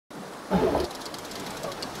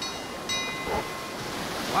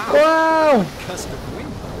Wow! Gust of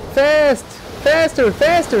wind. Fast! Faster!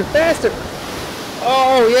 Faster! Faster!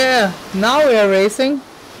 Oh yeah! Now we are racing.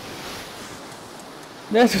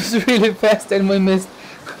 That was really fast and we missed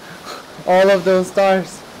all of those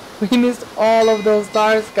stars. We missed all of those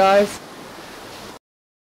stars, guys.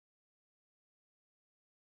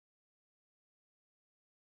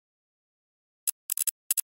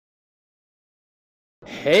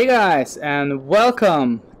 Hey guys, and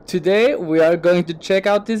welcome! Today we are going to check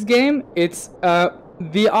out this game. It's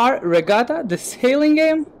VR Regatta, the sailing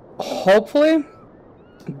game. Hopefully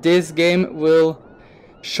this game will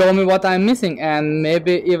show me what I'm missing and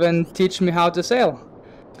maybe even teach me how to sail.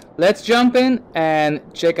 Let's jump in and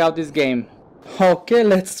check out this game. Okay,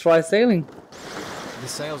 let's try sailing. The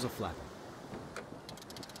sails are flapping.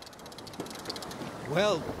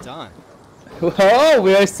 Well done. Oh,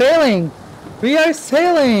 we are sailing! We are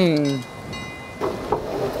sailing!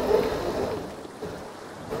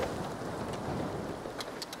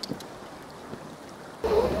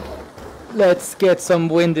 Let's get some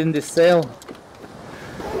wind in the sail.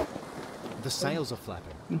 The sails are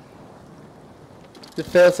flapping. The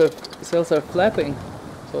sails are flapping,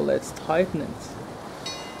 so let's tighten it.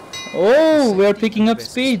 Oh, we are picking up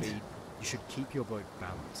speed. You should keep your boat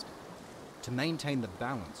balanced. To maintain the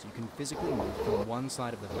balance, you can physically move from one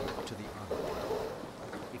side of the boat to the other.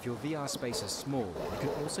 If your VR space is small, you can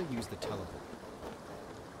also use the teleport.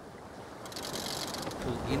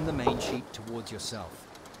 Pull in the main sheet towards yourself.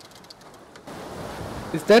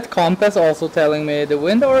 Is that compass also telling me the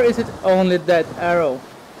wind, or is it only that arrow?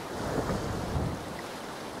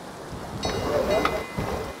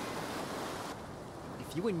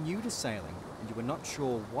 If you are new to sailing and you are not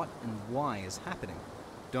sure what and why is happening,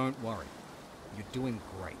 don't worry. You're doing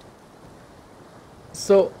great.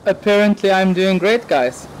 So apparently I'm doing great,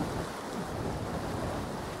 guys.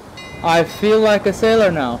 I feel like a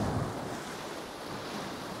sailor now.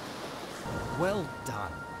 Well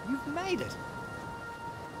done. You've made it.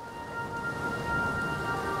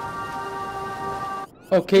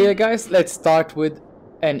 Okay guys, let's start with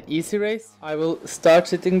an easy race. I will start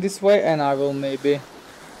sitting this way and I will maybe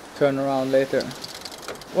turn around later.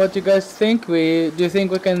 What do you guys think? Do you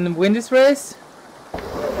think we can win this race?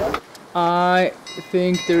 I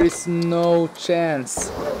think there is no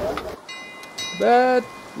chance. But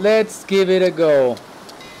let's give it a go.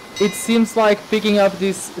 It seems like picking up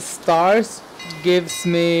these stars gives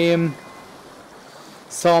me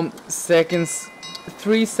some seconds,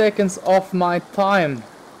 3 seconds off my time.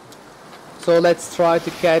 So let's try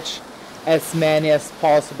to catch as many as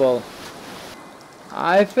possible.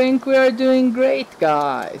 I think we are doing great,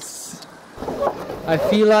 guys. I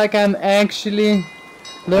feel like I'm actually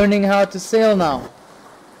learning how to sail now.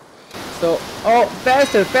 So, oh,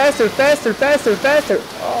 faster, faster, faster, faster, faster.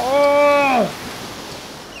 Oh!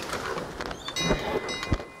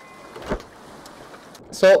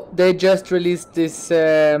 So they just released this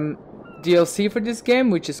DLC for this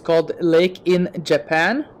game, which is called Lake in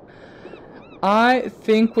Japan. I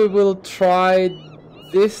think we will try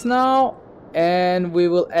this now, and we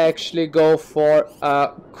will actually go for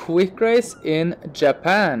a quick race in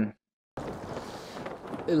Japan.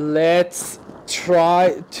 Let's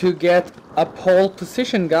try to get a pole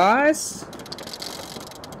position, guys.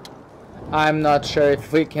 I'm not sure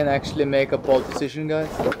if we can actually make a pole position, guys.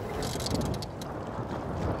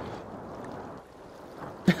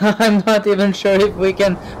 I'm not even sure if we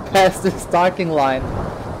can pass the starting line.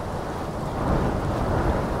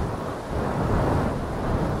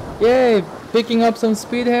 Yay, picking up some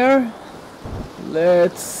speed here.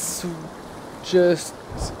 Let's just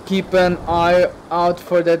keep an eye out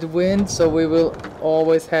for that wind, so we will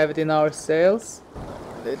always have it in our sails.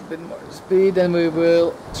 A little bit more speed and we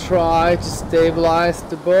will try to stabilize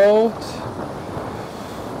the boat.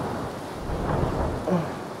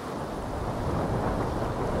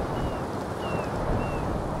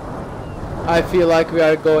 I feel like we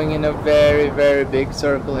are going in a very, very big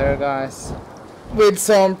circle here, guys. With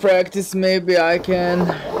some practice, maybe I can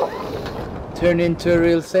turn into a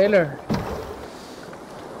real sailor.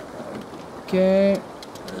 Okay,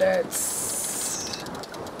 let's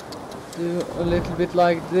do a little bit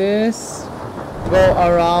like this. Go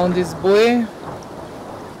around this buoy.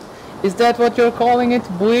 Is that what you're calling it,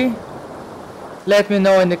 buoy? Let me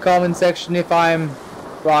know in the comment section if I'm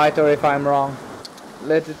right or if I'm wrong.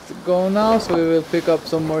 Let it go now, so we will pick up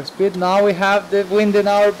some more speed. Now we have the wind in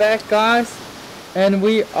our back, guys, and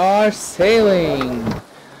we are sailing,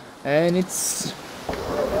 and it's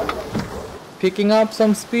picking up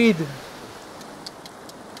some speed.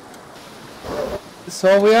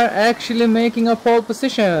 So we are actually making a pole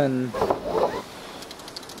position.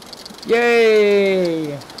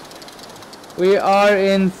 Yay! We are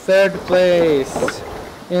in 3rd place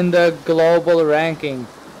in the global ranking.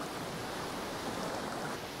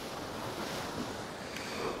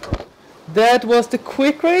 That was the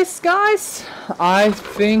quick race, guys. I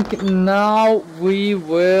think now we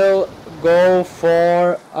will go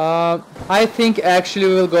for I think actually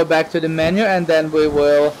we'll go back to the menu and then we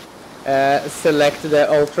will select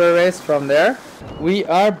the ultra race from there. We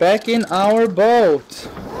are back in our boat.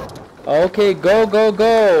 Okay, go, go,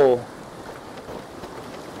 go.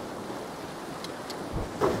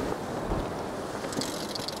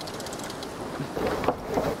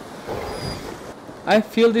 I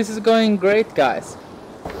feel this is going great, guys.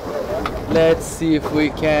 Let's see if we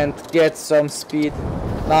can't get some speed.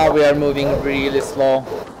 Now we are moving really slow.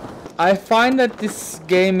 I find that this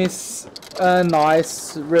game is a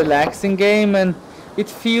nice, relaxing game, and it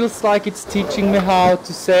feels like it's teaching me how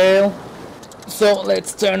to sail. So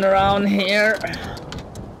let's turn around here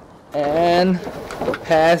and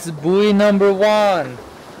pass buoy number 1.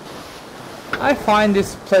 I find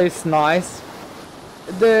this place nice.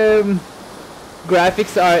 The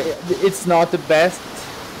graphics are, it's not the best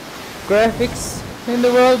graphics in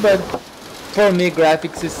the world, but for me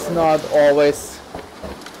graphics is not always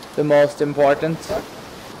the most important.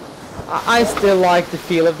 I still like the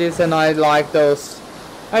feel of this, and I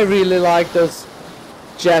really like those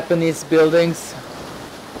Japanese buildings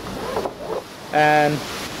and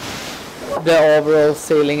the overall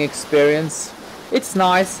sailing experience. It's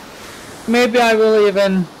nice. Maybe I will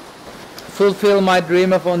even fulfill my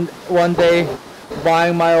dream of one day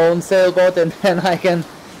buying my own sailboat, and then I can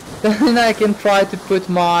try to put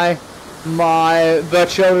my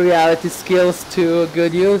virtual reality skills to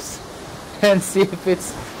good use and see if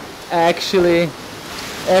it's actually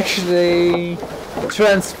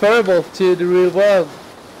transferable to the real world.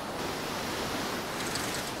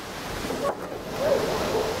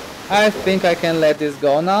 I think I can let this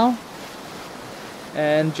go now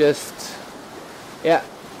and just, yeah,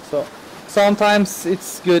 so sometimes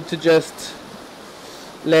it's good to just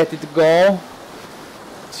let it go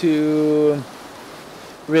to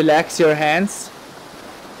relax your hands.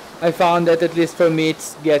 I found that, at least for me,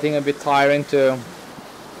 it's getting a bit tiring to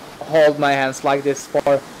hold my hands like this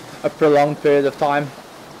for a prolonged period of time.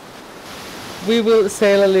 We will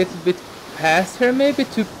sail a little bit past here, maybe,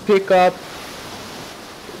 to pick up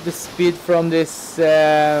the speed from this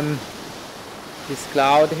this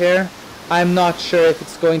cloud here. I'm not sure if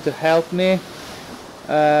it's going to help me.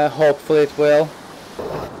 Hopefully it will.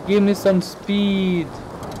 Give me some speed.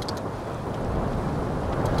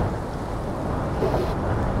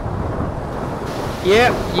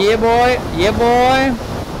 Yeah, yeah boy, yeah boy.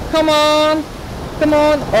 Come on, come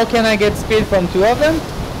on. Oh, can I get speed from 2 of them?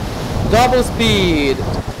 Double speed.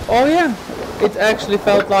 Oh yeah, it actually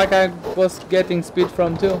felt like I was getting speed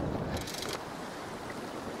from 2.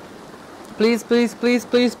 Please, please, please,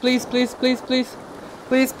 please, please, please, please, please.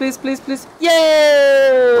 Please, please, please, please. Yay!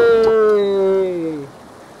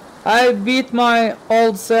 I beat my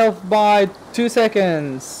old self by 2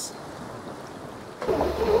 seconds.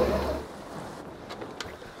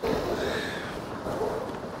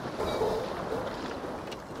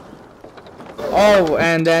 Oh,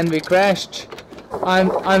 and then we crashed.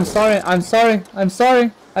 I'm sorry, I'm sorry, I'm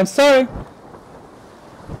sorry, I'm sorry.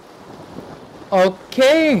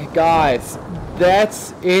 Okay, guys,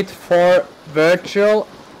 that's it for Virtual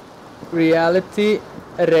Reality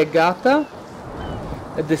Regatta,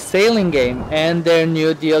 the sailing game, and their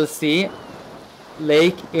new DLC,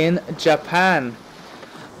 Lake in Japan.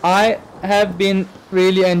 I have been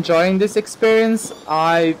really enjoying this experience.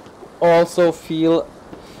 I also feel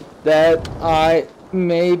that I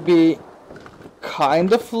maybe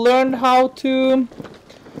kind of learned how to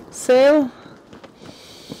sail.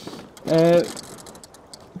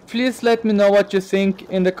 Please let me know what you think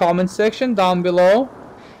in the comment section down below.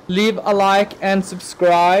 Leave a like and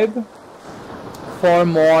subscribe for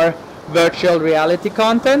more virtual reality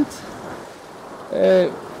content.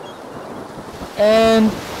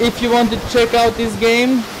 And if you want to check out this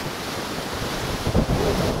game,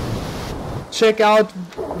 check out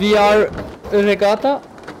VR Regatta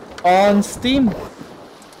on Steam.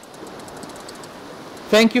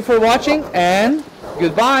 Thank you for watching, and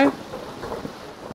goodbye.